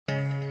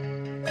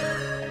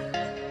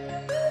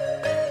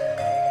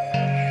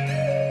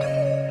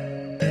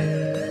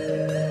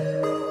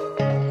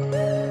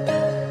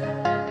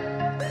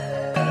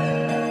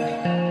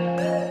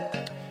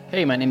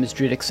Hey, my name is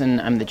Drew Dixon.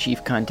 I'm the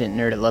chief content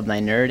nerd at Love Thy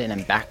Nerd, and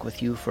I'm back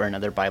with you for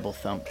another Bible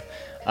Thump.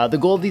 The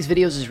goal of these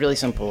videos is really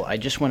simple. I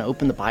just want to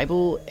open the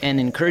Bible and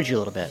encourage you a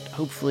little bit.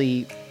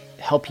 Hopefully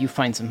help you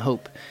find some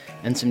hope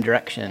and some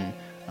direction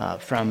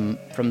from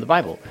the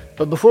Bible.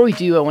 But before we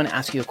do, I want to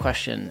ask you a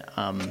question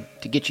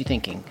to get you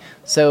thinking.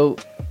 So,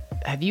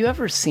 have you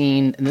ever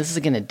seen, and this is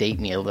going to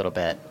date me a little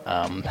bit,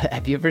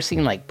 have you ever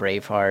seen like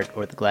Braveheart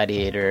or The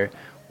Gladiator,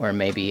 or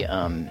maybe,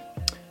 I'm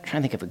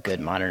trying to think of a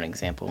good modern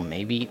example,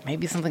 maybe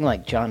something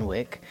like John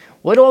Wick?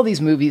 What do all these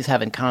movies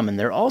have in common?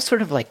 They're all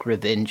sort of like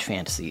revenge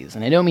fantasies,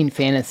 and I don't mean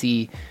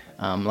fantasy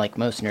like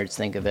most nerds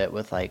think of it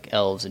with like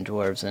elves and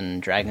dwarves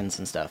and dragons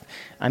and stuff.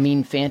 I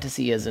mean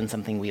fantasy as in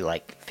something we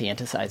like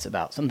fantasize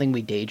about, something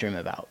we daydream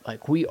about.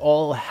 Like we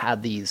all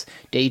have these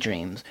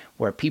daydreams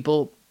where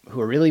people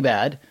who are really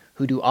bad,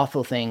 who do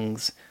awful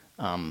things,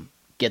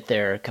 get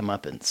their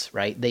comeuppance,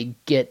 right? They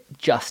get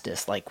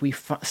justice. Like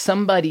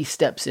somebody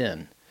steps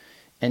in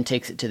and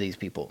takes it to these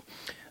people.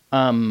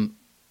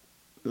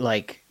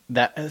 Like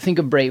that, think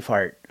of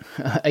Braveheart.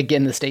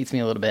 Again, this dates me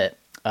a little bit.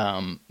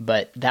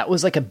 But that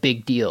was like a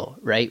big deal,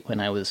 right? When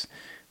I was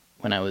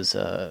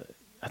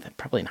I think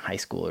probably in high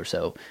school or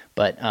so,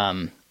 but,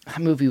 that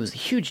movie was a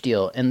huge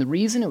deal. And the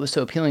reason it was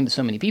so appealing to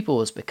so many people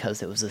was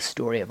because it was a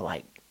story of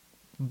like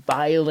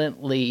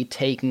violently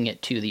taking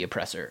it to the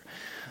oppressor.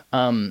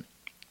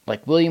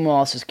 Like William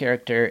Wallace's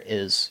character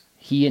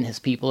he and his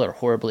people are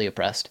horribly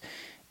oppressed,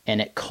 and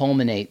it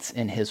culminates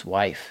in his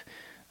wife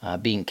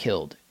being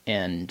killed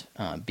and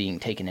being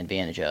taken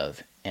advantage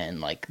of, and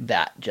like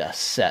that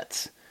just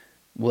sets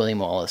William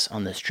Wallace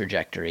on this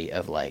trajectory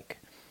of like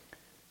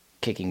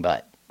kicking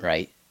butt,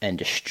 right, and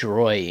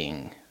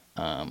destroying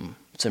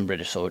some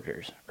British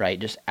soldiers, right,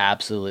 just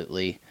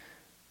absolutely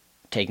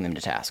taking them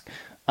to task.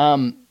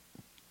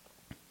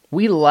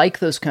 We like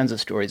those kinds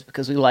of stories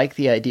because we like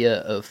the idea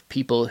of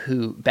people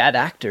bad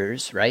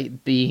actors,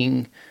 right,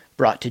 being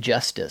brought to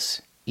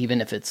justice,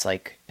 even if it's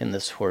like in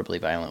this horribly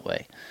violent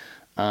way.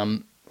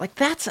 Like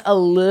that's a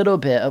little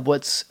bit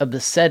of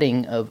the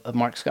setting of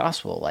Mark's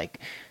gospel. Like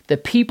the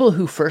people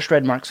who first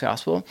read Mark's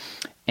gospel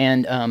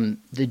and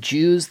the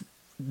Jews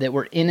that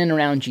were in and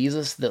around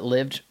Jesus, that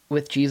lived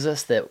with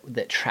Jesus,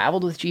 that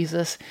traveled with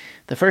Jesus,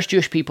 the first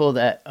Jewish people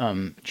that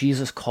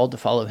Jesus called to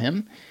follow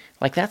him,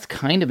 like that's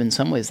kind of in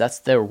some ways, that's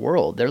their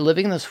world. They're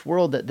living in this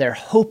world that they're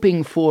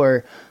hoping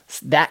for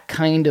that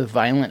kind of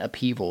violent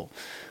upheaval.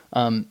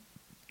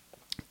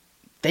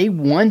 They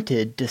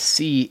wanted to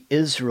see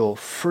Israel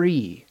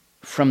free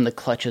from the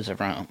clutches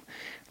of Rome.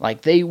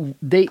 Like they,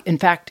 in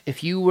fact,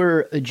 if you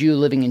were a Jew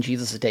living in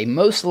Jesus' day,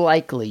 most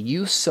likely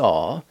you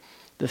saw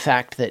the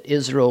fact that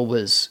Israel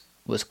was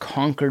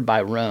conquered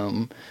by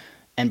Rome,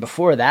 and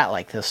before that,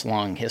 like this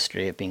long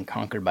history of being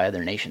conquered by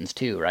other nations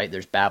too, right?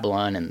 There's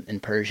Babylon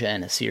and Persia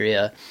and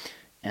Assyria,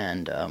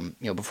 and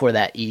before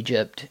that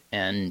Egypt,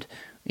 and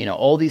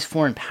all these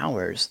foreign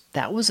powers.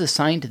 That was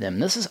assigned to them.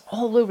 This is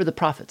all over the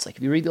prophets. Like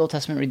if you read the Old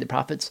Testament, read the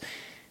prophets.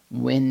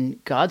 When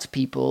God's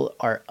people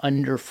are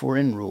under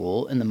foreign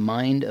rule, in the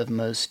mind of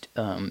most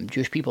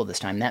Jewish people at this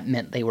time, that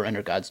meant they were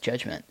under God's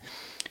judgment.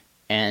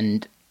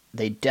 And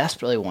they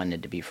desperately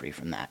wanted to be free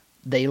from that.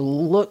 They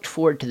looked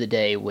forward to the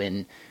day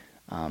when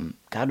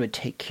God would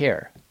take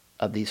care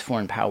of these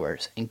foreign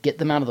powers and get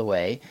them out of the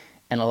way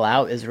and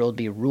allow Israel to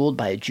be ruled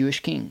by a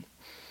Jewish king.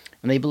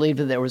 And they believed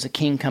that there was a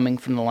king coming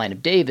from the line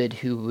of David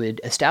who would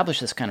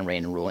establish this kind of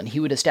reign and rule, and he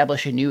would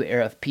establish a new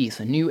era of peace,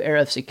 a new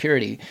era of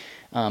security.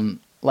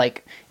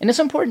 And it's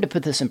important to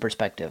put this in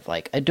perspective.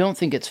 Like, I don't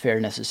think it's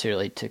fair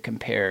necessarily to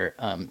compare,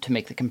 to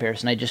make the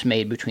comparison I just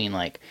made between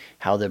like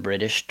how the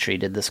British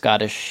treated the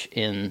Scottish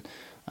in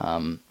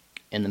the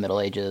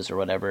Middle Ages or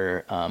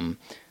whatever,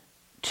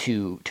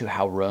 to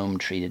how Rome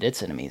treated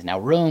its enemies. Now,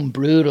 Rome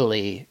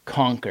brutally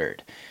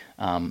conquered.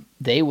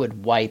 They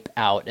would wipe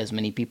out as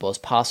many people as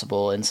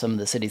possible in some of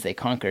the cities they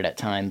conquered at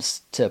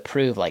times to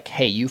prove like,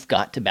 hey, you've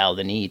got to bow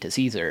the knee to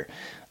Caesar.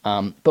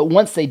 But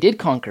once they did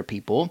conquer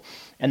people,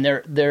 and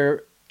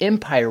their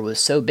empire was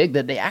so big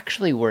that they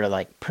actually were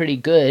like pretty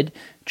good,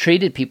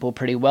 treated people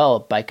pretty well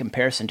by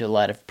comparison to a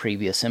lot of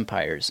previous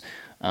empires.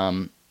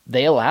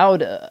 They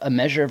allowed a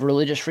measure of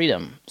religious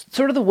freedom,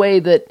 sort of the way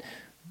that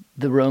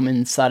the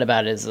Romans thought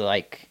about it as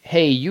like,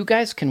 hey, you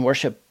guys can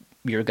worship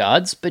your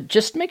gods, but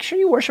just make sure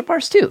you worship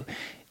ours too.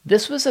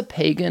 This was a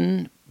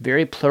pagan,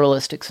 very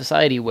pluralistic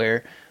society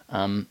where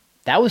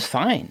that was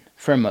fine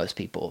for most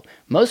people.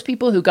 Most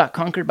people who got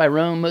conquered by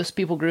Rome, most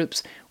people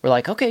groups were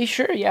like, okay,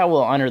 sure, yeah,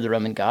 we'll honor the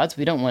Roman gods.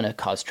 We don't want to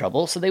cause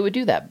trouble. So they would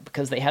do that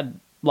because they had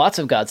lots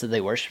of gods that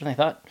they worshiped,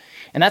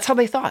 and that's how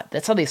they thought.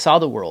 That's how they saw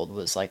the world,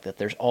 was like that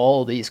there's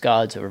all these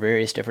gods over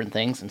various different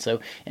things,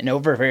 and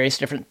over various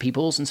different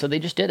peoples, and so they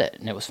just did it,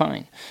 and it was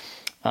fine.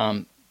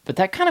 But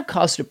that kind of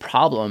caused a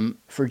problem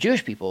for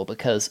Jewish people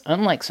because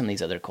unlike some of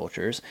these other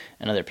cultures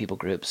and other people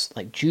groups,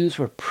 like Jews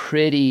were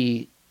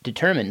pretty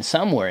determined,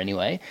 some were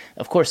anyway.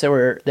 Of course, there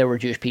were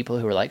Jewish people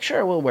who were like,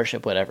 sure, we'll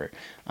worship whatever.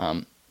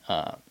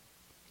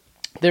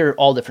 There are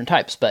all different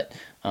types, but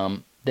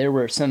there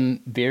were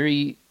some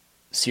very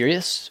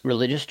serious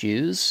religious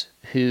Jews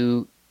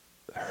who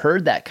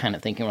heard that kind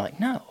of thinking were like,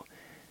 no.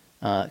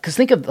 Because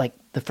think of like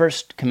the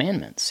first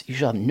commandments. You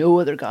shall have no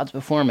other gods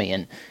before me,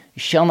 and you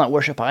shall not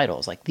worship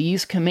idols. Like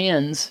these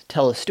commands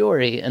tell a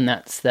story, and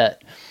that's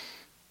that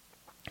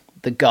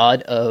the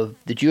God of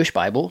the Jewish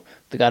Bible,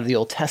 the God of the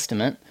Old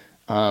Testament,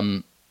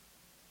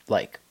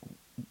 like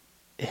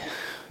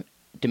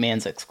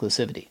demands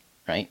exclusivity,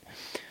 right?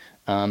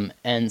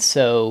 And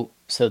so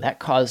that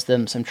caused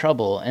them some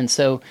trouble. And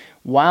so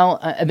while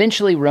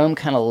eventually Rome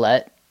kind of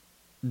let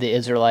the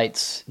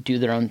Israelites do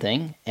their own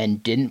thing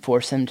and didn't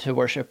force them to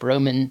worship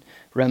Roman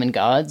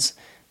gods,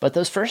 but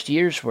those first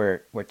years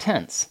were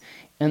tense.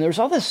 And there was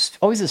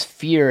always this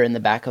fear in the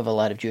back of a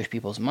lot of Jewish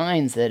people's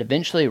minds that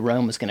eventually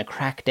Rome was going to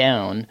crack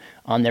down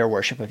on their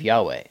worship of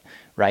Yahweh,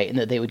 right? And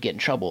that they would get in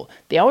trouble.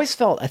 They always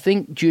felt, I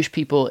think, Jewish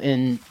people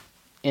in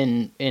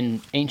Israel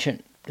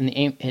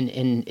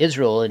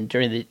and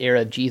during the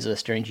era of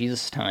Jesus, during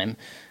Jesus' time,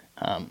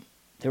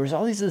 there was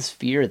always this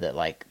fear that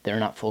like they're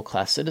not full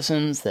class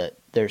citizens, that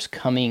there's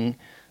going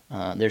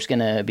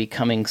to be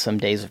coming some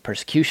days of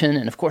persecution,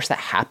 and of course that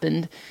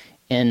happened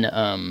in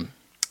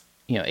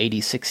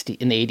AD 60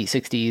 in the AD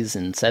 60s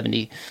and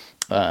 70.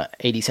 AD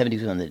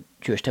 70s when the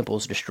Jewish temple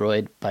was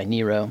destroyed by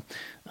Nero,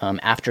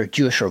 after a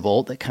Jewish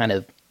revolt that kind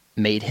of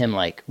made him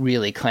like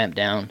really clamp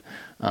down.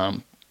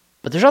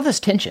 But there's all this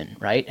tension,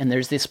 right? And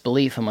there's this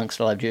belief amongst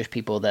a lot of Jewish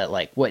people that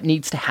like what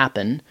needs to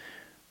happen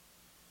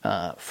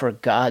for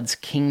God's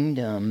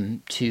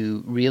kingdom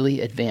to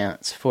really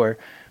advance, for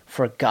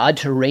God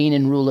to reign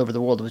and rule over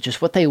the world, was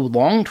just what they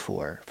longed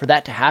for. For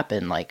that to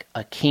happen, like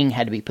a king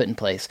had to be put in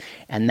place,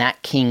 and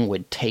that king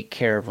would take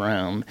care of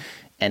Rome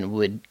and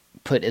would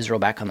put Israel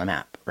back on the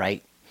map,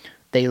 right?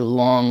 They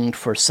longed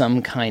for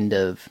some kind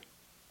of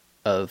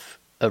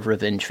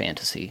revenge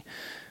fantasy.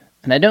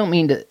 And I don't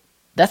mean to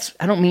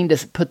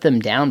put them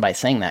down by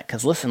saying that,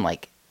 because listen,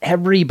 like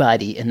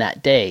everybody in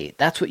that day,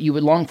 that's what you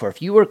would long for.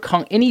 If you were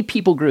any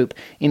people group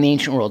in the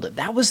ancient world,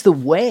 that was the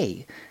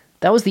way.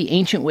 That was the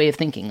ancient way of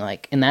thinking.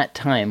 Like in that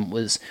time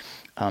was,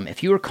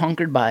 if you were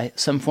conquered by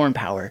some foreign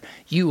power,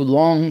 you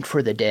longed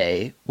for the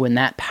day when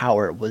that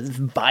power was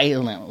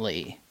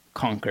violently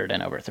conquered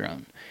and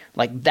overthrown.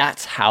 Like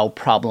that's how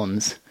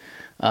problems,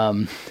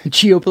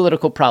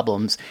 geopolitical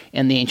problems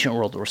in the ancient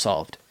world were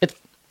solved. It's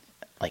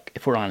like,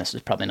 if we're honest,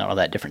 it's probably not all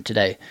that different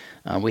today.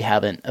 We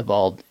haven't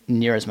evolved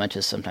near as much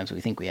as sometimes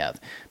we think we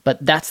have.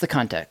 But that's the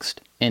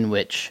context in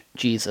which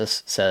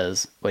Jesus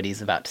says what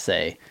he's about to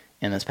say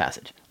in this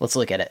passage. Let's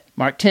look at it.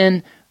 Mark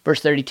 10, verse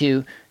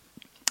 32,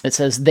 it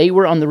says, "They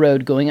were on the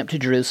road going up to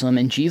Jerusalem,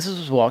 and Jesus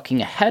was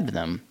walking ahead of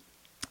them.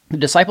 The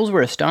disciples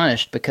were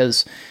astonished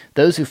because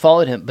those who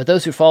followed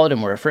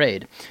him were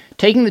afraid.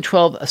 Taking the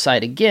 12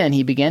 aside again,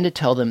 he began to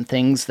tell them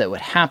things that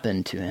would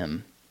happen to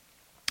him.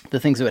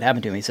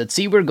 He said,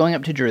 'See, we're going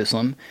up to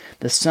Jerusalem.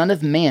 The Son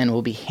of Man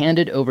will be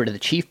handed over to the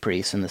chief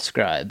priests and the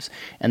scribes,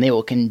 and they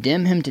will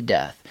condemn him to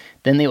death.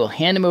 Then they will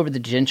hand him over to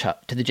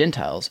the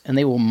Gentiles, and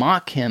they will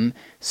mock him,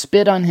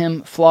 spit on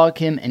him, flog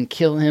him, and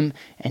kill him,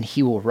 and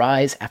he will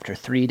rise after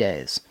 3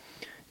 days.'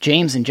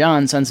 James and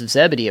John, sons of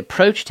Zebedee,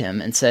 approached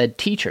him and said,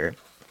 'Teacher,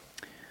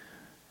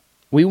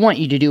 we want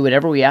you to do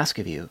whatever we ask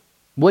of you.'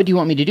 'What do you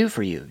want me to do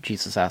for you?'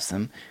 Jesus asked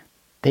them.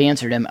 They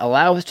answered him,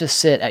 'Allow us to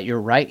sit at your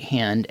right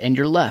hand and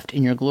your left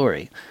in your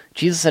glory.'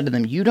 Jesus said to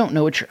them, 'You don't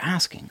know what you're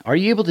asking. Are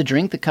you able to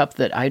drink the cup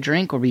that I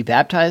drink, or be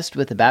baptized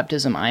with the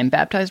baptism I am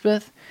baptized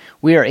with?'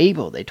 'We are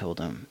able,' they told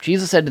him.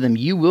 Jesus said to them,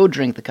 'You will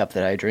drink the cup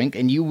that I drink,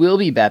 and you will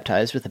be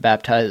baptized with the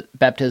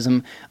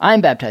baptism I am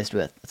baptized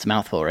with.'" That's a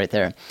mouthful right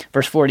there.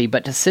 Verse 40,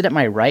 "But to sit at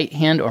my right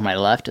hand or my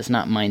left is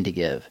not mine to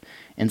give.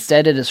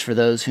 Instead it is for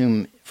those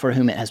for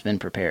whom it has been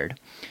prepared."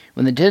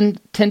 When the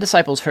 10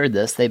 disciples heard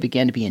this, they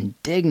began to be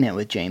indignant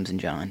with James and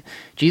John.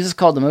 Jesus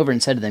called them over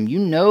and said to them, "You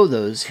know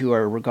those who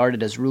are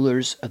regarded as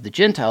rulers of the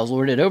Gentiles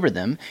lord it over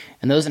them,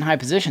 and those in high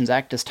positions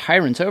act as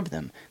tyrants over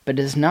them. But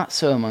it is not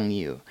so among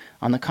you.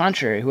 On the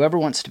contrary, whoever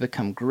wants to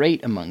become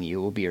great among you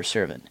will be your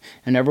servant,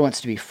 and whoever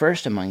wants to be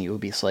first among you will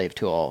be slave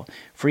to all.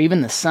 For even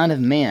the Son of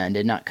Man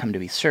did not come to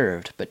be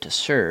served, but to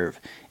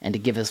serve, and to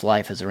give his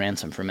life as a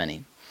ransom for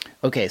many."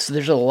 Okay, so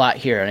there's a lot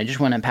here, and I just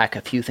want to unpack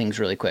a few things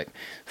really quick.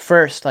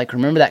 First,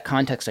 remember that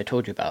context I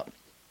told you about.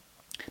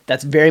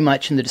 That's very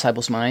much in the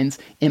disciples' minds,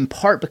 in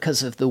part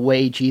because of the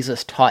way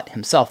Jesus taught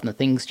himself and the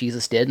things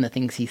Jesus did and the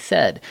things he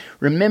said.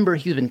 Remember,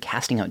 he's been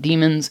casting out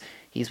demons,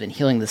 he's been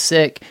healing the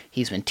sick,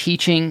 he's been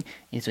teaching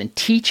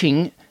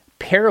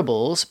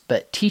parables,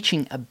 but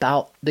teaching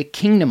about the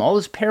kingdom. All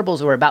those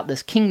parables were about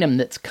this kingdom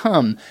that's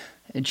come.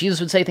 Jesus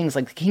would say things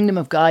like, "The kingdom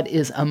of God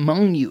is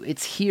among you.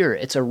 It's here.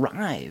 It's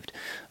arrived."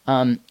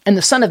 And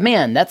the Son of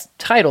Man, that's the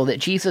title that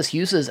Jesus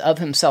uses of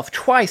himself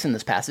twice in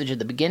this passage, at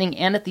the beginning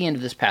and at the end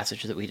of this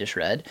passage that we just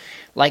read.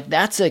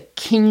 That's a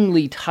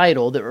kingly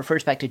title that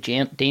refers back to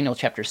Daniel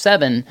chapter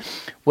 7,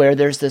 where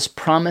there's this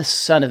promised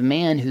Son of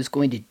Man who's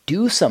going to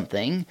do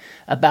something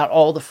about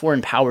all the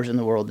foreign powers in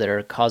the world that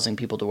are causing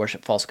people to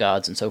worship false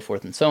gods and so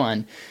forth and so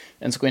on,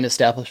 and it's going to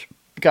establish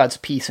God's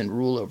peace and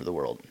rule over the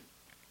world.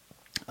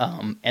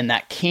 And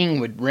that king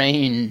would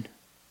reign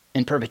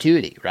in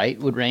perpetuity, right?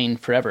 Would reign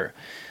forever.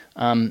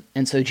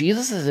 And so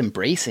Jesus is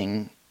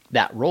embracing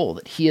that role,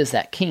 that he is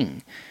that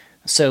king.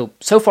 So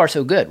far,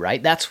 so good,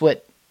 right? That's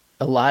what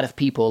a lot of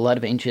people, a lot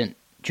of ancient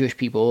Jewish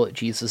people in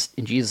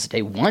Jesus'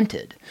 day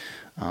wanted.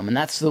 And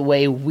that's the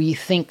way we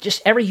think.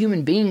 Just every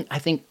human being, I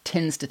think,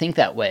 tends to think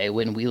that way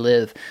when we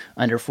live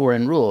under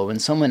foreign rule. When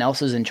someone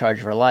else is in charge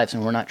of our lives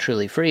and we're not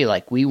truly free,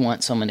 like we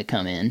want someone to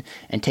come in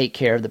and take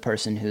care of the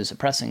person who's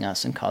oppressing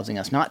us and causing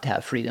us not to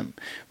have freedom,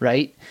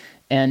 right?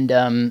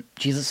 And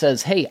Jesus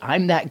says, hey,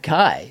 I'm that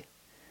guy.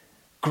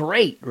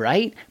 Great,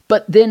 right?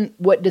 But then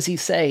what does he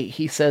say?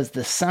 He says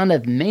the Son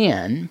of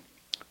Man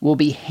will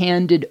be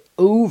handed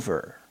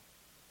over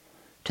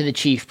to the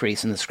chief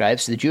priests and the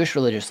scribes, to the Jewish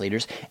religious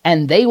leaders,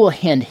 and they will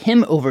hand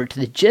him over to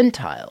the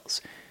Gentiles.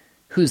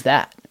 Who's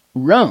that?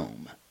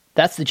 Rome.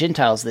 That's the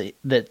Gentiles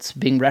that's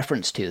being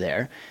referenced to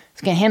there.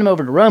 It's going to hand him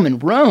over to Rome,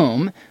 and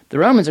Rome, the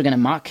Romans are going to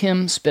mock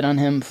him, spit on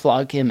him,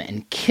 flog him,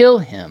 and kill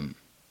him.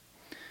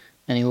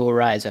 And he will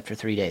rise after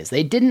 3 days.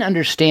 They didn't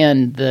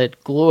understand the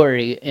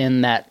glory in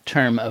that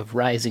term of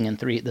rising in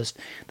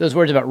those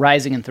words about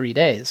rising in 3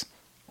 days.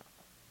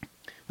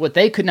 What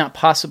they could not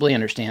possibly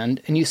understand,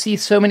 and you see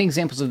so many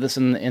examples of this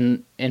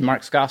in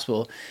Mark's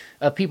gospel,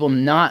 of people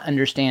not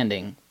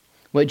understanding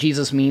what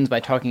Jesus means by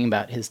talking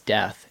about his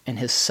death and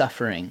his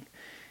suffering,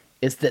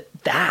 is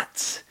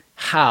that's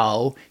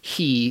how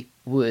he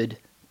would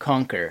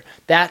conquer.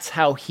 That's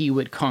how he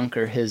would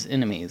conquer his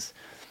enemies.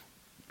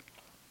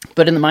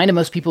 But in the mind of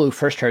most people who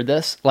first heard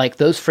this, like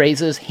those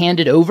phrases,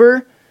 handed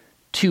over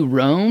to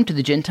Rome, to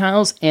the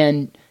Gentiles,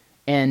 and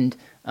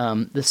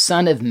the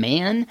Son of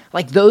Man,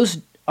 like those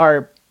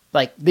are,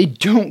 like, they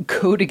don't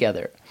go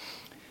together.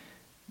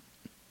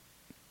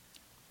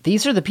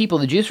 These are the people,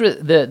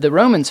 the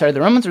Romans were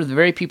the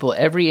very people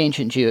every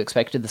ancient Jew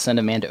expected the Son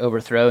of Man to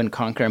overthrow and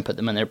conquer and put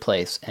them in their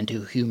place and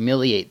to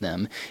humiliate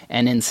them.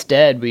 And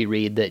instead we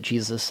read that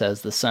Jesus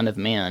says the Son of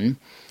Man,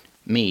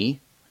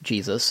 me,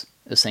 Jesus,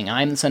 is saying,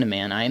 I am the Son of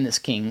Man, I am this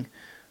king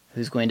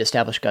who's going to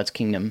establish God's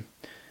kingdom.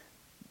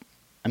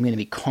 I'm going to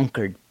be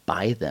conquered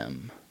by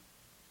them.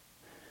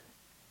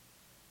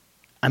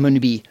 I'm going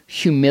to be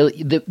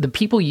the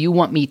people you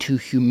want me to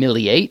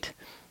humiliate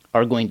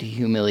are going to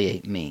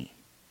humiliate me,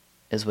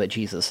 is what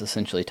Jesus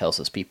essentially tells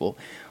his people.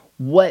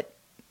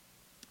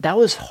 That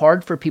was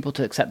hard for people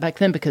to accept back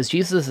then, because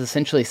Jesus is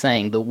essentially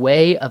saying the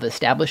way of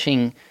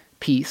establishing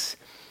peace,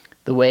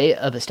 the way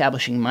of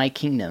establishing my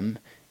kingdom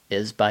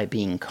is by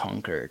being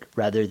conquered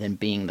rather than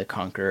being the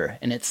conqueror.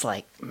 And it's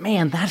like,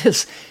 man, that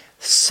is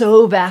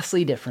so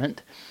vastly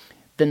different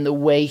than the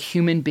way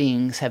human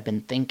beings have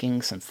been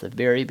thinking since the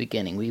very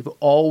beginning. We've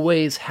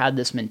always had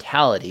this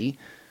mentality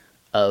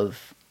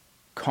of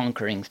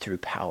conquering through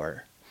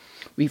power.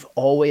 We've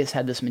always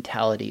had this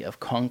mentality of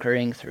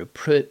conquering through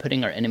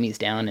putting our enemies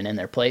down and in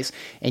their place.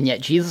 And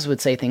yet Jesus would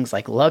say things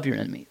like, love your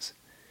enemies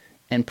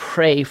and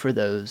pray for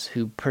those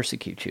who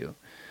persecute you.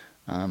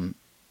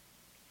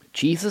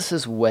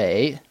 Jesus'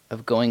 way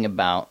of going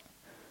about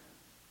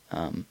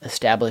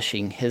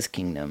establishing his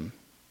kingdom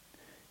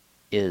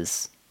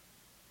is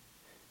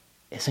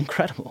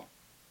incredible.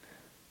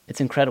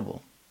 It's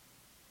incredible.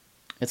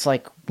 It's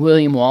like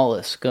William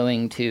Wallace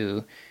going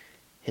to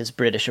his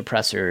British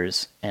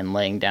oppressors and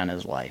laying down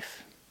his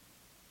life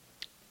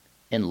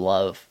in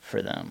love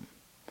for them.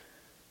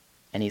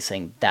 And he's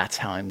saying, that's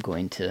how I'm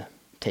going to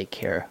take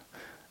care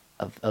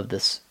of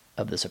this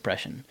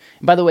oppression.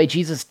 And by the way,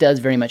 Jesus does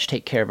very much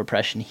take care of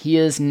oppression. He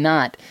is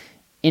not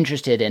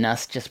interested in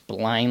us just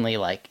blindly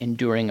like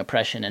enduring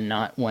oppression and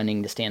not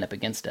wanting to stand up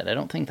against it. I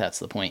don't think that's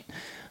the point.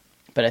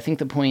 But I think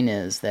the point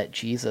is that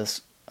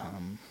Jesus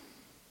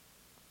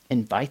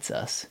invites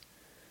us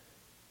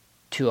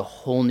to a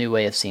whole new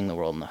way of seeing the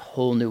world and a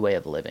whole new way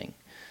of living.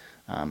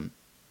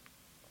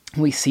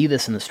 We see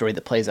this in the story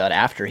that plays out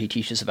after he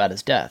teaches about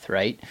his death,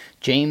 right?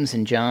 James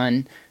and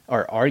John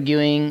are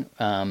arguing,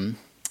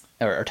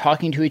 or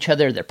talking to each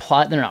other. They're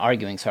not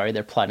arguing, sorry,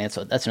 they're plotting.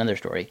 That's another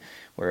story.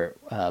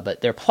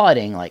 But they're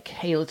plotting like,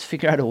 hey, let's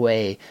figure out a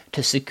way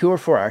to secure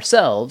for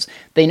ourselves.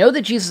 They know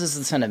that Jesus is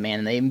the Son of Man,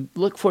 and they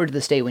look forward to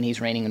this day when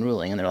he's reigning and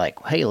ruling. And they're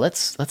like, hey,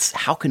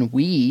 how can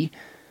we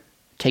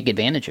take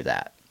advantage of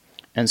that?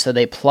 And so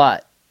they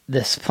plot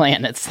this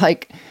plan. It's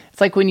like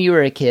when you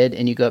were a kid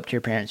and you go up to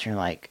your parents and you're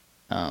like,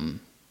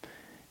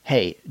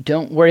 hey,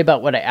 don't worry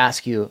about what I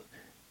ask you,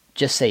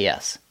 just say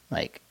yes.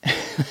 Like,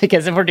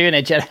 as if we're doing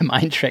a Jedi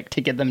mind trick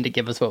to get them to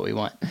give us what we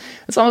want.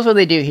 That's almost what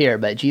they do here,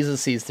 but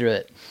Jesus sees through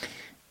it.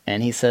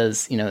 And he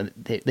says,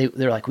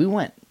 they're like, we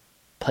want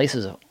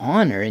places of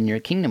honor in your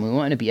kingdom. We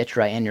want to be at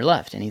your right and your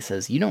left. And he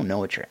says, you don't know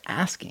what you're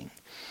asking.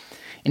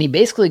 And he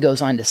basically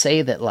goes on to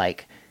say that,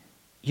 like,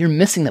 you're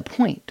missing the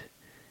point.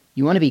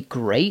 You want to be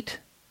great,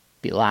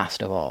 be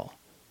last of all,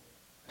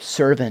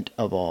 servant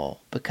of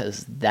all,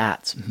 because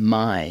that's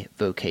my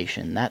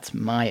vocation. That's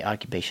my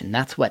occupation.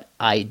 That's what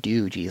I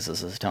do,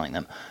 Jesus is telling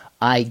them.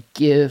 I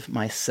give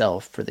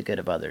myself for the good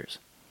of others.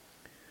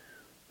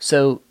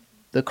 So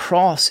the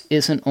cross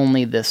isn't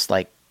only this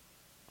like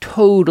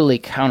totally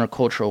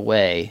countercultural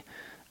way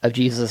of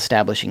Jesus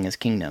establishing his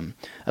kingdom,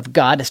 of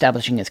God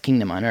establishing his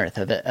kingdom on earth,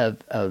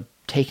 of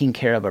taking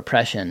care of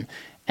oppression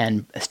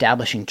and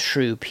establishing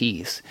true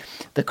peace.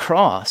 The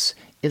cross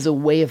is a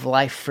way of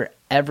life for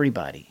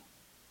everybody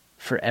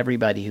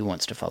who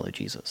wants to follow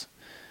Jesus.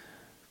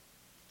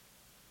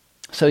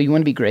 So you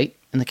want to be great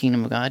in the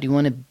kingdom of God? You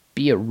want to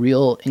be a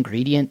real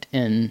ingredient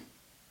in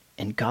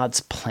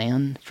God's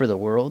plan for the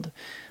world?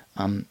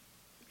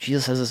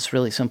 Jesus says it's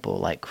really simple,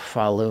 like,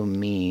 follow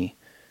me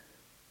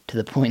to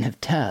the point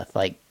of death.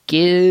 Like,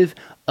 give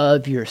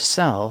of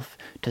yourself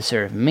to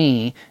serve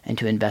me and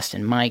to invest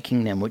in my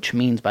kingdom, which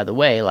means, by the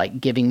way,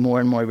 like giving more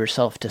and more of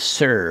yourself to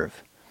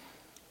serve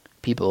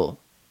people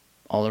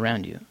all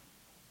around you,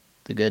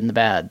 the good and the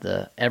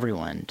bad,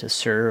 everyone, to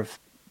serve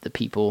the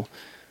people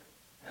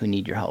who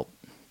need your help,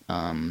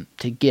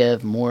 to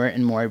give more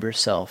and more of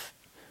yourself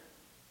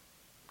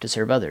to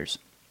serve others.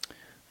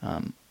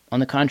 On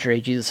the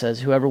contrary, Jesus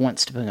says, whoever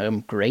wants to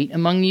become great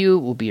among you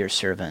will be your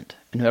servant,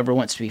 and whoever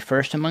wants to be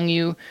first among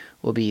you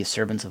will be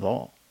servants of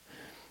all.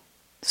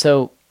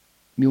 So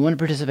you want to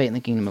participate in the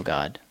kingdom of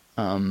God.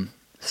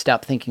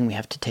 Stop thinking we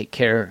have to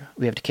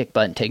kick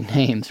butt and take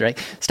names, right?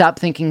 Stop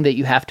thinking that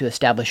you have to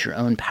establish your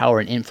own power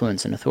and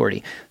influence and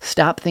authority.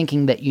 Stop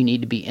thinking that you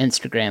need to be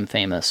Instagram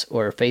famous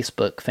or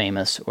Facebook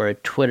famous or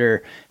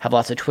have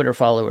lots of Twitter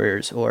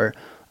followers or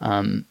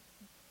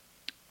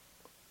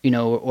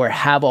or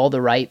have all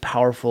the right,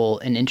 powerful,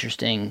 and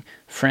interesting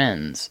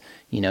friends.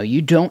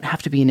 You don't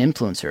have to be an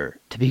influencer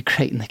to be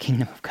great in the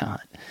kingdom of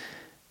God.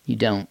 You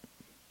don't.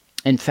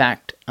 In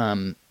fact,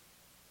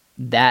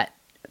 that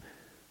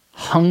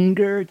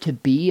hunger to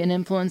be an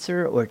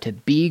influencer or to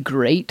be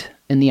great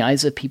in the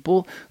eyes of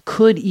people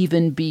could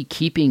even be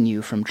keeping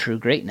you from true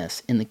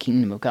greatness in the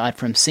kingdom of God,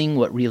 from seeing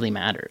what really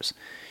matters.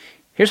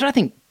 Here's what I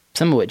think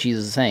some of what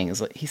Jesus is saying is,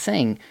 like, he's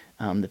saying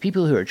the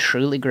people who are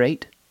truly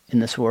great in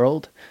this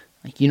world,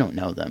 like, you don't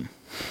know them.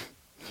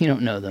 You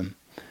don't know them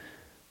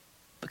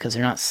because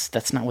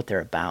that's not what they're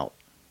about.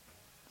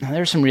 Now,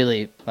 there's some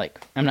really,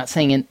 I'm not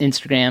saying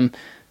Instagram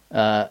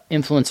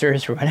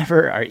influencers or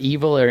whatever are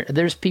evil, or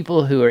there's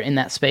people who are in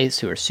that space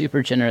who are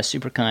super generous,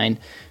 super kind,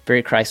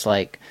 very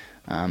Christ-like.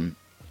 But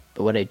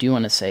what I do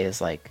want to say is,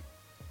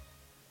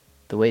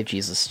 the way of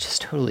Jesus is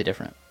just totally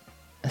different.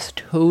 It's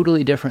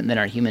totally different than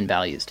our human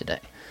values today.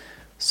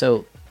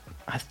 So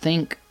I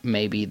think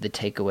maybe the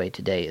takeaway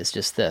today is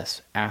just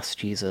this: ask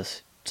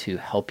Jesus to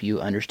help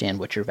you understand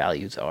what your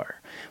values are,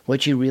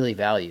 what you really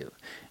value,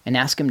 and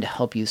ask him to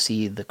help you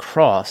see the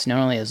cross not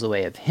only as the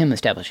way of him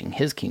establishing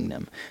his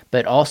kingdom,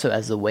 but also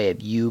as the way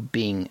of you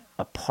being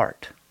a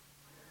part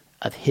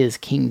of his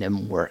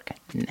kingdom work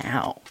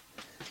now.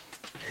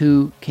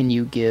 Who can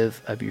you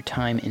give of your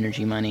time,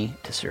 energy, money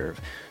to serve?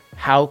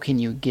 How can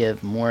you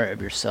give more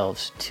of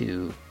yourselves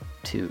to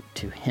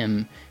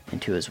him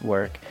and to his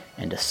work,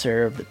 and to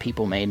serve the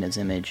people made in his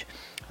image,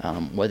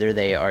 whether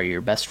they are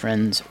your best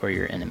friends or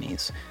your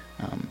enemies?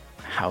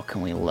 How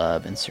can we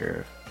love and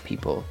serve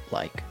people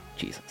like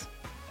Jesus?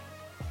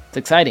 It's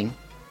exciting.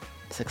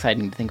 It's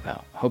exciting to think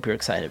about. Hope you're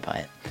excited by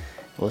it.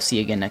 We'll see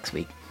you again next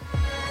week.